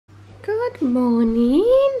Good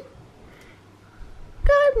morning.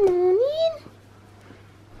 Good morning.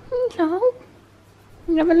 Hello.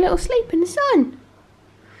 You have a little sleep in the sun.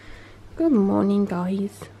 Good morning,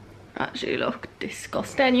 guys. Actually look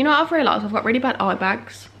disgusting. You know what I've realised? I've got really bad eye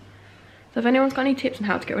bags. So if anyone's got any tips on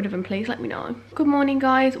how to get rid of them, please let me know. Good morning,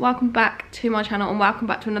 guys. Welcome back to my channel and welcome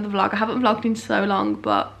back to another vlog. I haven't vlogged in so long,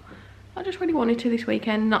 but I just really wanted to this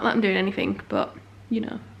weekend. Not that I'm doing anything, but you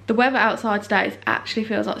know. The weather outside today actually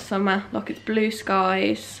feels like summer. Like it's blue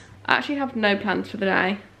skies. I actually have no plans for the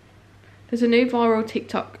day. There's a new viral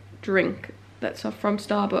TikTok drink that's from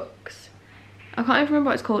Starbucks. I can't even remember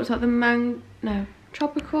what it's called. It's like the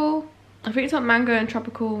tropical. I think it's like mango and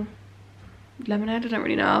tropical lemonade. I don't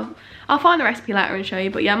really know. I'll find the recipe later and show you.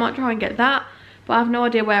 But yeah, I might try and get that. But I have no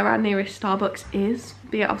idea where our nearest Starbucks is.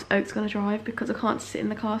 But yeah, Oak's gonna drive because I can't sit in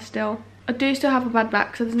the car still. I do still have a bad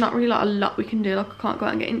back, so there's not really like a lot we can do. Like I can't go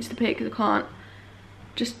out and get into the pit because I can't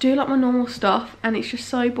just do like my normal stuff, and it's just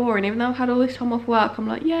so boring. Even though I've had all this time off work, I'm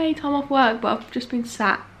like, yay, time off work, but I've just been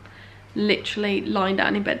sat literally lying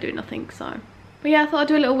down in bed doing nothing. So but yeah, I thought I'd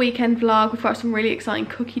do a little weekend vlog. We've got some really exciting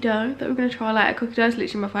cookie dough that we're going to try later. Cookie dough is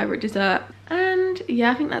literally my favourite dessert. And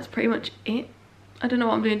yeah, I think that's pretty much it. I don't know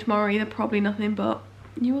what I'm doing tomorrow either. Probably nothing, but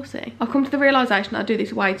you will see. I've come to the realisation that I do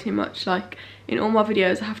this way too much. Like in all my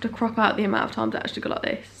videos, I have to crop out the amount of times I actually go like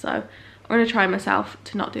this. So I'm going to try myself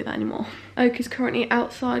to not do that anymore. Oak is currently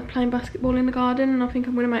outside playing basketball in the garden, and I think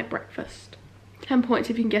I'm going to make breakfast. 10 points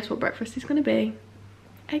if you can guess what breakfast is going to be.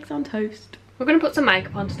 Eggs on toast. We're going to put some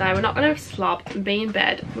makeup on today. We're not going to slob and be in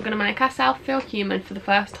bed. We're going to make ourselves feel human for the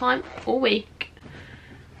first time all week.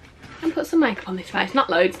 And put some makeup on this face. Not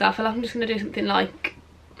loads though. I feel like I'm just going to do something like...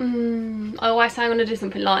 I always say I'm going to do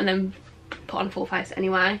something light and then put on full face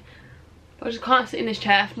anyway. But I just can't sit in this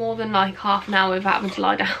chair for more than like half an hour without having to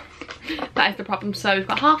lie down. That is the problem. So we've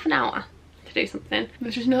got half an hour to do something.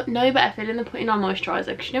 There's just no better feeling than putting on moisturiser.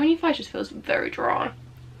 Because you know when your face just feels very dry.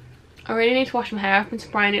 I really need to wash my hair. I've been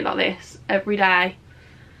spraying it like this every day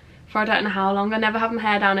for I don't know how long. I never have my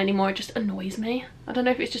hair down anymore. It just annoys me. I don't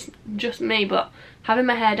know if it's just me, but having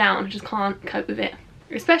my hair down, I just can't cope with it.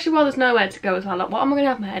 Especially while there's nowhere to go as well. Like, what am I going to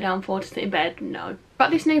have my hair down for? To sit in bed? No.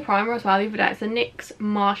 Got this new primer as well the other day. It's the NYX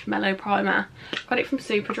Marshmallow Primer. Got it from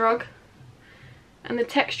Superdrug. And the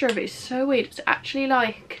texture of it is so weird. It's actually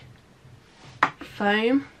like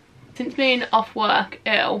foam. Since being off work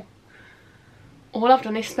ill, all I've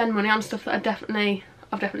done is spend money on stuff that I've definitely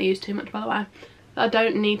used too much, by the way, that I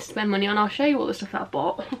don't need to spend money on. I'll show you all the stuff that I've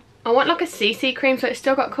bought. I want like a CC cream, so it's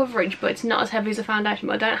still got coverage, but it's not as heavy as a foundation,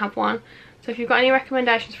 but I don't have one. So if you've got any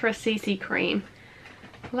recommendations for a CC cream,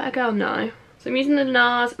 let a girl know. So I'm using the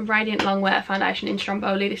NARS Radiant Longwear Foundation in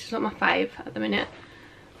Stromboli. This is not my fave at the minute.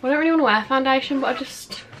 I don't really want to wear foundation, but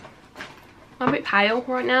I'm a bit pale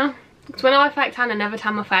right now. Because when I fake tan, I never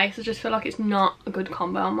tan my face. I just feel like it's not a good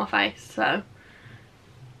combo on my face, so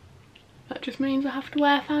that just means I have to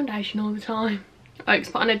wear foundation all the time. Oak's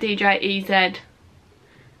put on a DJ EZ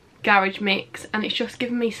garage mix, and it's just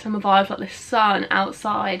giving me summer vibes, like the sun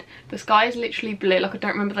outside. The sky is literally blue. Like I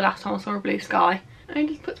don't remember the last time I saw a blue sky. And it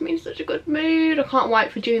just puts me in such a good mood. I can't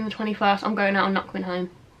wait for June the 21st. I'm going out and not coming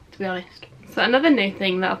home, to be honest. So another new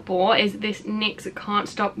thing that I've bought is this NYX Can't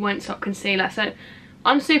Stop Won't Stop concealer. So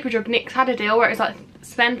on Superdrug, NYX had a deal where it's like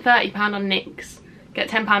spend £30 on NYX, get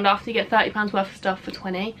 £10 off, so you get £30 worth of stuff for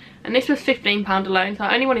 20, and this was £15 alone. So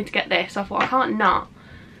I only wanted to get this, so I thought I can't not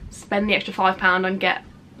spend the extra £5 and get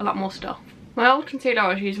a lot more stuff. My old concealer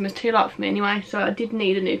I was using was too light for me anyway, so I did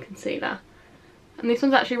need a new concealer. And this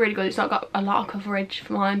one's actually really good. It's not got a lot of coverage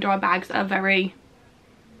for my under eye bags that are very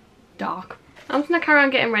dark. I'm just gonna carry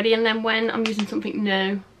on getting ready, and then when I'm using something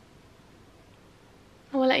new,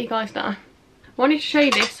 I will let you guys know. I wanted to show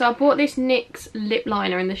you this. So I bought this NYX lip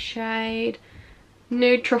liner in the shade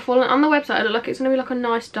Nude Truffle, and on the website it looked like it's going to be like a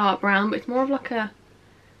nice dark brown, but it's more of like a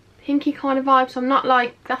pinky kind of vibe, so I'm not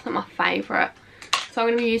like, that's not my favourite. So I'm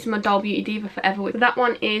going to be using my Doll Beauty Diva Forever. That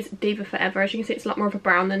one is Diva Forever. As you can see, it's a lot more of a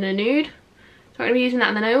brown than a nude, so I'm going to be using that.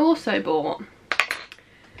 And then I also bought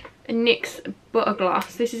a NYX Butter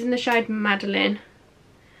Gloss. This is in the shade Madeline,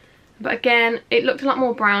 but again it looked a lot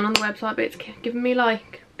more brown on the website, but it's giving me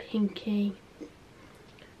like pinky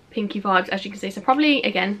vibes, as you can see. So probably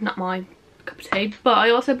again not my cup of tea. But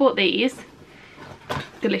I also bought these.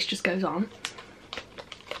 The list just goes on.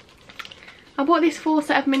 I bought this full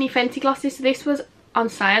set of mini Fenty glosses. So this was on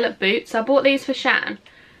sale at Boots. So I bought these for Shan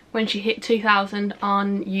when she hit 2,000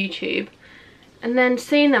 on YouTube, and then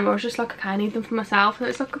seeing them I was just like, okay, I need them for myself. And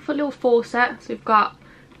it's like a little full set. So we've got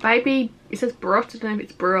baby, it says Brut, I don't know if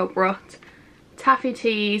it's Bru or Brut, Taffy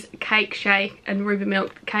Teas, Cake Shake, and Ruby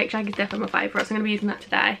Milk. Cake Shake is definitely my favourite, so I'm going to be using that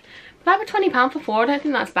today. But I have a £20 for 4, I don't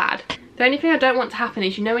think that's bad. The only thing I don't want to happen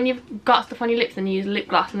is, you know when you've got stuff on your lips and you use lip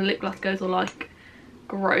gloss and the lip gloss goes all like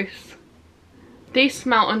gross. These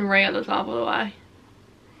smell unreal as well, by the way.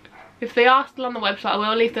 If they are still on the website, I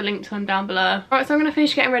will leave the link to them down below. Right, so I'm going to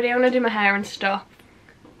finish getting ready. I'm going to do my hair and stuff.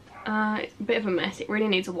 It's a bit of a mess. It really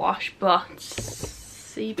needs a wash, but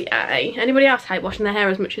CBA. Anybody else hate washing their hair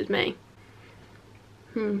as much as me?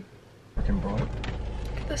 Looking bright.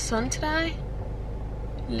 Look at the sun today.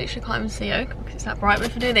 Literally can't even see Oak because it's that bright, but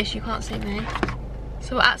if I do this you can't see me.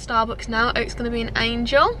 So we're at Starbucks now. Oak's going to be an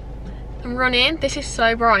angel and run in. This is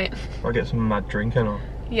so bright. I'll get some mad drinking on.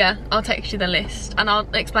 Yeah, I'll text you the list and I'll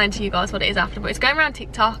explain to you guys what it is after, but it's going around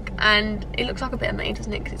TikTok and it looks like a bit of me,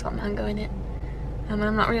 doesn't it, because it's got mango in it. And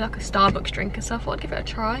I'm not really like a Starbucks drinker, so I thought I'd give it a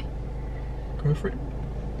try. Go for it.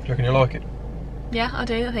 Do you reckon you like it? Yeah, I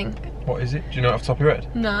do, I think. What is it? Do you know it off the top of your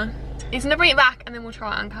head? No. He's going to bring it back and then we'll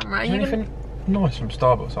try it on camera. Is there anything nice from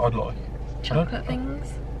Starbucks I'd like? Chocolate things.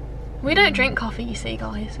 We don't drink coffee, you see,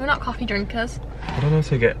 guys. We're not coffee drinkers. I don't know if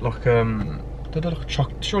they get like they do like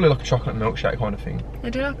a surely like a chocolate milkshake kind of thing. They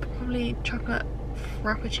do like probably chocolate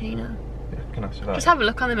frappuccino. Yeah, can ask for that. Just have a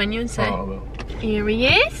look on the menu and see. Oh, I will. Here he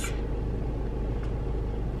is.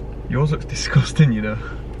 Yours looks disgusting, you know.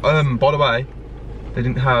 By the way, they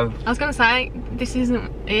didn't have... I was going to say, this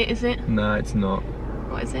isn't it, is it? No, it's not.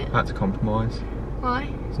 What is it? I had to compromise. Why?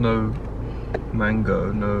 There's no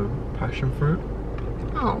mango, no passion fruit.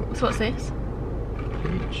 Oh, so what's this?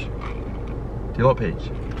 Peach. Do you like peach?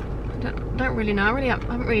 I don't really know. I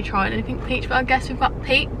haven't really tried anything peach, but I guess we've got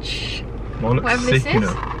peach. Mine looks whatever sick, this is. you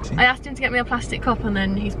know. I asked him to get me a plastic cup and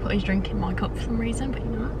then he's put his drink in my cup for some reason, but you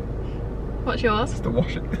know. What's yours? To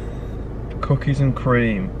wash it. Cookies and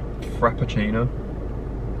cream frappuccino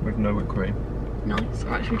with no whipped cream. Nice.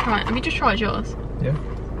 Alright, should we try it? Have you just tried yours? Yeah.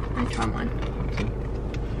 Let me try mine.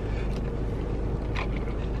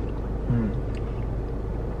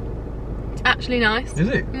 It's actually nice. Is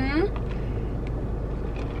it?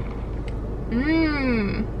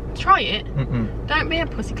 Try it. Mm-mm. Don't be a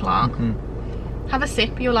pussy Clark. Have a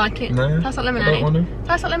sip, you'll like it. No. Tastes like lemonade. I don't want to.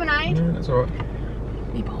 Tastes like lemonade. Yeah, that's alright.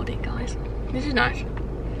 We bought it, guys. This is nice.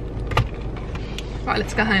 Right,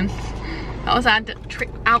 let's go home. That was our trip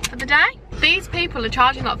out for the day. These people are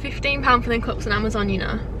charging like £15 for their cups on Amazon, you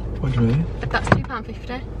know. What do you mean? That's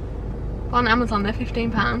 £2.50. On Amazon, they're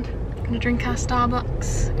 £15. Gonna drink our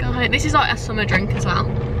Starbucks. Go home. This is like a summer drink as well.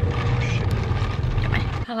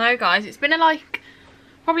 Hello, guys. It's been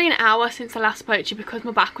probably an hour since I last spoke to you because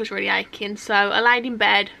my back was really aching. So I laid in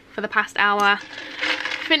bed for the past hour.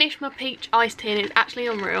 Finished my peach iced tea and it's actually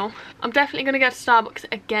unreal. I'm definitely going to go to Starbucks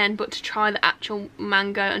again, but to try the actual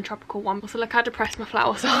mango and tropical one. So look, I had to press my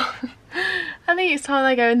flowers off. I think it's time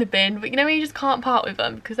they go in the bin, but you know when you just can't part with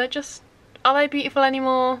them because they're just, are they beautiful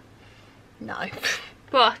anymore? No.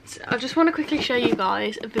 But I just want to quickly show you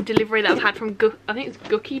guys the delivery that I've had from I think it's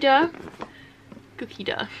Cookie Dough. Cookie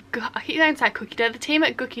Dough. I keep saying Cookie Dough. The team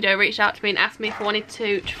at Cookie Dough reached out to me and asked me if I wanted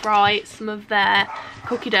to try some of their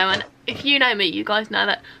cookie dough, and if you know me, you guys know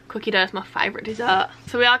that cookie dough is my favourite dessert.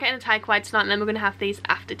 So we are getting a takeaway tonight and then we're going to have these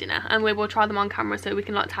after dinner and we will try them on camera so we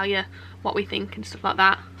can like tell you what we think and stuff like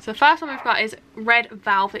that. So the first one we've got is red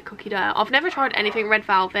velvet cookie dough. I've never tried anything red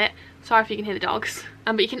velvet. Sorry if you can hear the dogs.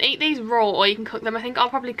 But you can eat these raw or you can cook them. I think I'll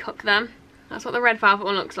probably cook them. That's what the red velvet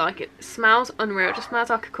one looks like. It smells unreal. It just smells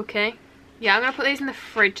like a cookie. Yeah, I'm going to put these in the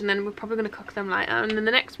fridge and then we're probably going to cook them later. And then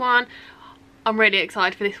the next one, I'm really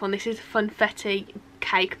excited for this one. This is funfetti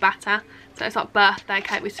cake batter. So it's like birthday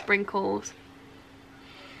cake with sprinkles.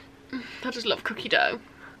 I just love cookie dough.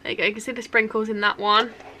 There you go, you can see the sprinkles in that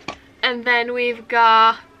one. And then we've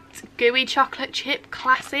got gooey chocolate chip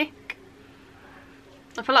classic.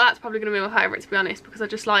 I feel like that's probably going to be my favourite, to be honest, because I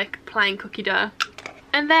just like plain cookie dough.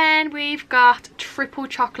 And then we've got triple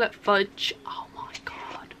chocolate fudge. Oh my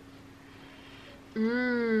god.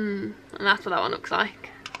 And that's what that one looks like.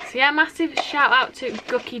 So yeah, massive shout out to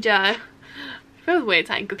Cookie Dough. Feels weird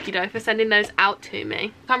saying Cookie Dough for sending those out to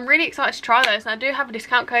me. I'm really excited to try those and I do have a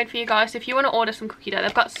discount code for you guys. So if you want to order some cookie dough,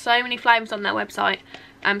 they've got so many flavours on their website.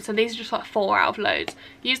 So these are just like 4 out of loads.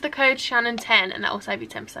 Use the code Shannon10 and that will save you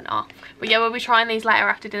 10% off. But yeah, we'll be trying these later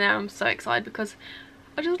after dinner. I'm so excited because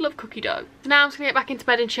I just love cookie dough. So now I'm just going to get back into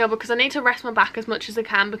bed and chill because I need to rest my back as much as I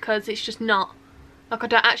can because it's just not, like I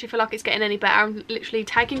don't actually feel like it's getting any better. I'm literally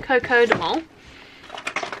taking Cocodamol.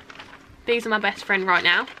 These are my best friend right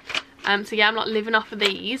now. So yeah, I'm like living off of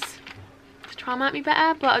these to try and make me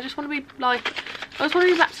better, but I just want to be like, I just want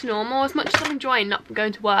to be back to normal. As much as I'm enjoying not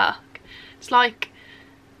going to work, it's like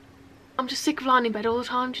I'm just sick of lying in bed all the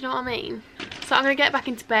time, do you know what I mean? So I'm going to get back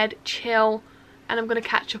into bed, chill, and I'm going to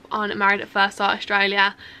catch up on Married at First Sight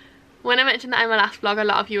Australia. When I mentioned that in my last vlog, a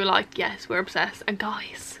lot of you were like, yes, we're obsessed. And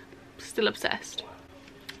guys, Still obsessed.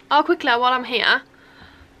 Oh, quickly, while I'm here,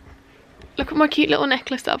 look at my cute little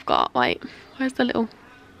necklace that I've got. Wait, where's the little...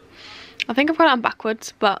 I think I've got it on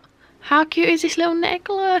backwards, but how cute is this little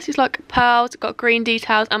necklace? It's like pearls, it's got green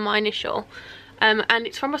details and my initial. And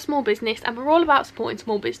it's from a small business, and we're all about supporting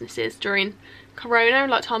small businesses during Corona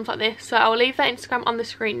and like times like this. So I'll leave their Instagram on the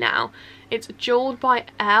screen now. It's Jeweled by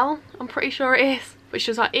Elle, I'm pretty sure it is. But she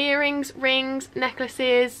does like earrings, rings,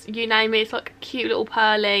 necklaces, you name it. It's like cute little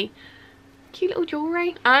pearly, cute little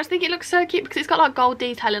jewellery. And I just think it looks so cute because it's got like gold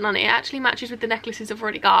detailing on it. It actually matches with the necklaces I've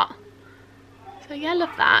already got. So yeah,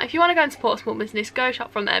 love that. If you want to go and support a small business, go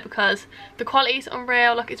shop from there because the quality is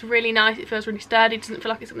unreal. Like, it's really nice, it feels really sturdy, it doesn't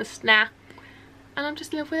feel like it's going to snap. And I'm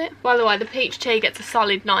just in love with it. By the way, the peach tea gets a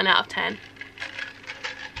solid 9 out of 10.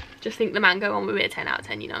 Just think the mango one would be a 10 out of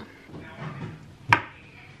 10, you know.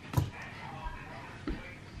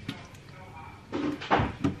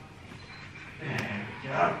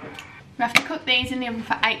 We have to cook these in the oven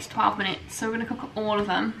for 8 to 12 minutes. So we're going to cook all of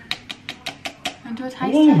them. And do a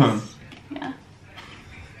taste all test. Of them? Yeah.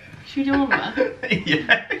 Should we do all of them?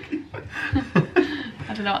 Yeah.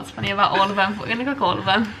 I don't know what's funny about all of them, but we're going to cook all of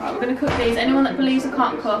them. Right, we're going to cook these. Anyone that believes I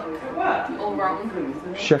can't cook, you're all wrong.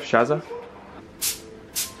 Chef Shazza.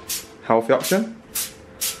 Healthy option.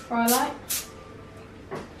 Frylight.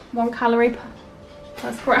 1 calorie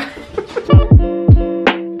per square.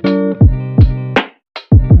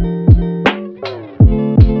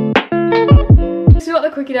 This is what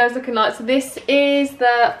the cookie dough is looking like. So this is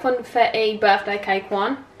the Funfetti birthday cake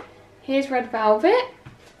one. Here's red velvet.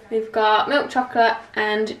 We've got milk chocolate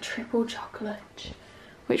and triple chocolate.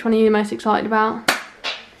 Which one are you most excited about?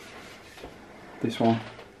 This one.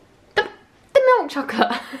 The milk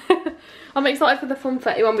chocolate. I'm excited for the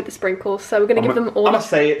Funfetti one with the sprinkles. So we're going to give them all I'm gonna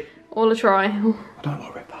say it. All a try. I don't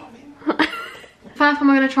like red velvet. First one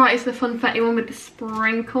we're going to try is the Funfetti one with the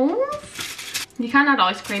sprinkles. You can add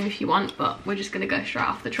ice cream if you want, but we're just going to go straight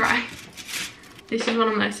off the tray. This is what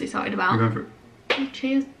I'm most excited about. We're going for it. Oh,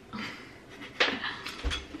 cheers.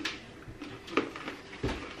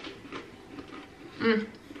 Mmm.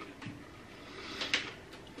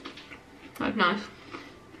 That's nice.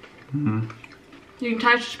 Mm. You can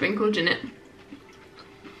taste the sprinkles in it.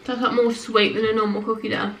 That's like more sweet than a normal cookie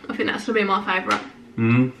dough. I think that's gonna be my favourite.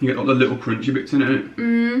 Mm. You get like the little crunchy bits in it.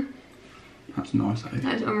 Mm. That's nice, that is.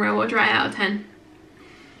 That's unreal. What'd you rate out of 10?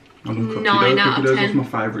 I love cookie 9 dough. out Cookie of dough's 10. my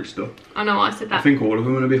favourite stuff. I know I said that. I think all of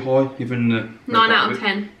them are going to be high, even 9 out of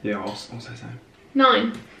 10. Yeah, I'll say so.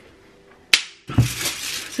 9.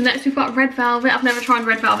 So next we've got red velvet. I've never tried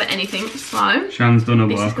red velvet anything, so Shan's done a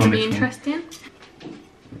this is work going on to be this interesting.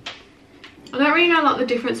 I don't really know like the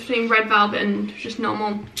difference between red velvet and just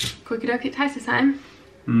normal cookie dough. It tastes the same.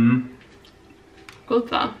 Mm. Good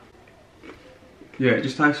though. Yeah, it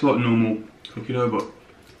just tastes like normal cookie dough, but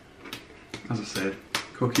as I said,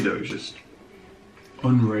 cookie dough is just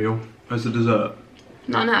unreal as a dessert.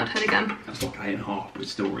 9 out of 10 again. That's like 8.5, but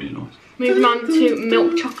it's still really nice. Moving on to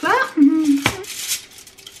milk chocolate.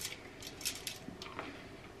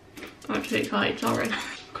 I'm too excited, sorry.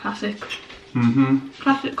 Classic.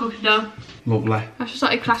 Classic cookie dough. Lovely. That's just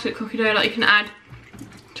like a classic cookie dough. Like, you can add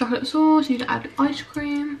chocolate sauce, you can add ice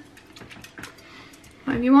cream,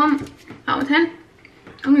 whatever you want. Out of 10.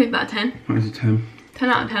 I'm gonna give that a 10. That is a 10. 10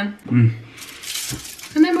 out of 10.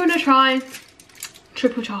 And then we're gonna try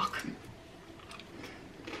triple choc.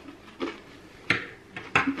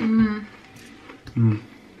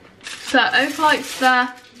 So Oak likes the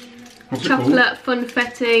chocolate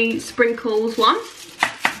funfetti sprinkles one.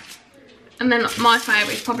 And then my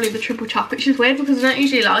favourite is probably the triple choc, which is weird because I don't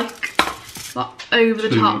usually like over the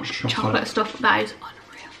top chocolate stuff. That is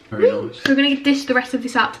unreal. Very nice. So we're going to dish the rest of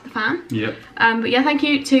this out to the fan. Yep. But yeah, thank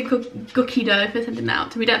you to Cookie Dough for sending that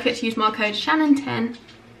out to me. Don't forget to use my code Shannon10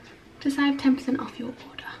 to save 10% off your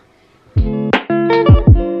order.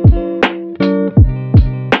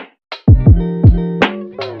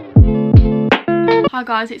 Hi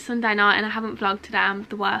guys, it's Sunday night and I haven't vlogged today. I'm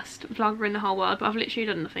the worst vlogger in the whole world, but I've literally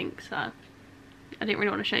done nothing, so I didn't really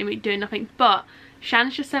want to show you me doing nothing. But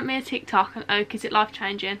Shan's just sent me a TikTok and Oak, is it life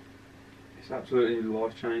changing? It's absolutely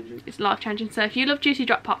life changing. It's life changing. So if you love juicy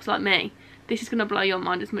drop pops like me, this is going to blow your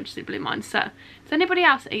mind as much as it blew mine. So does anybody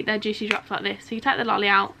else eat their juicy drops like this? So you take the lolly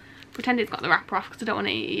out, pretend it's got the wrapper off because I don't want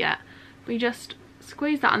to eat it yet, but you just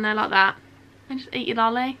squeeze that on there like that and just eat your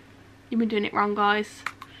lolly. You've been doing it wrong, guys.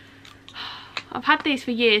 I've had these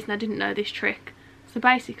for years and I didn't know this trick. So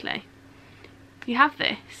basically, you have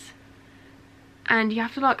this and you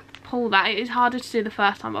have to like pull that. It is harder to do the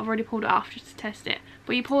first time, but I've already pulled it off just to test it.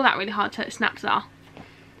 But you pull that really hard till it snaps off.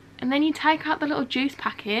 And then you take out the little juice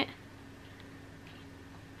packet,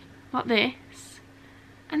 like this,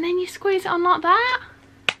 and then you squeeze it on like that.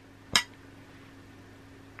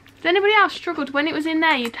 Has anybody else struggled when it was in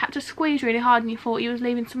there? You'd had to squeeze really hard and you thought you was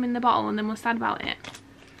leaving some in the bottle and then was sad about it.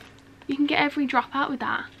 You can get every drop out with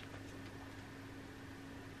that.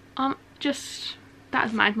 That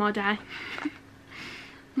has made my day.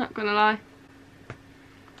 Not gonna lie.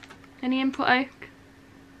 Any input, Oak?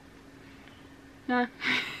 No.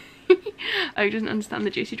 Oak doesn't understand the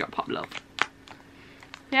juicy drop pop love.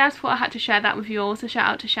 Yeah, I just thought I had to share that with you all. So shout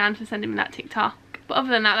out to Shan for sending me that TikTok. But other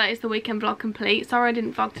than that, that is the weekend vlog complete. Sorry I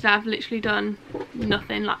didn't vlog today. I've literally done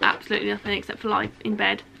nothing, like absolutely nothing, except for lie in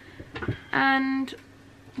bed. And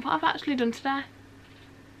what I've actually done today,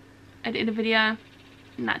 edited a video,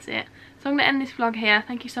 and that's it. So I'm going to end this vlog here.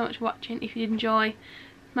 Thank you so much for watching. If you did enjoy,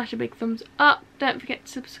 smash a big thumbs up. Don't forget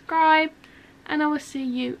to subscribe. And I will see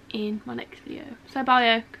you in my next video. So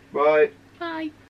bye, Oak. Bye. Bye.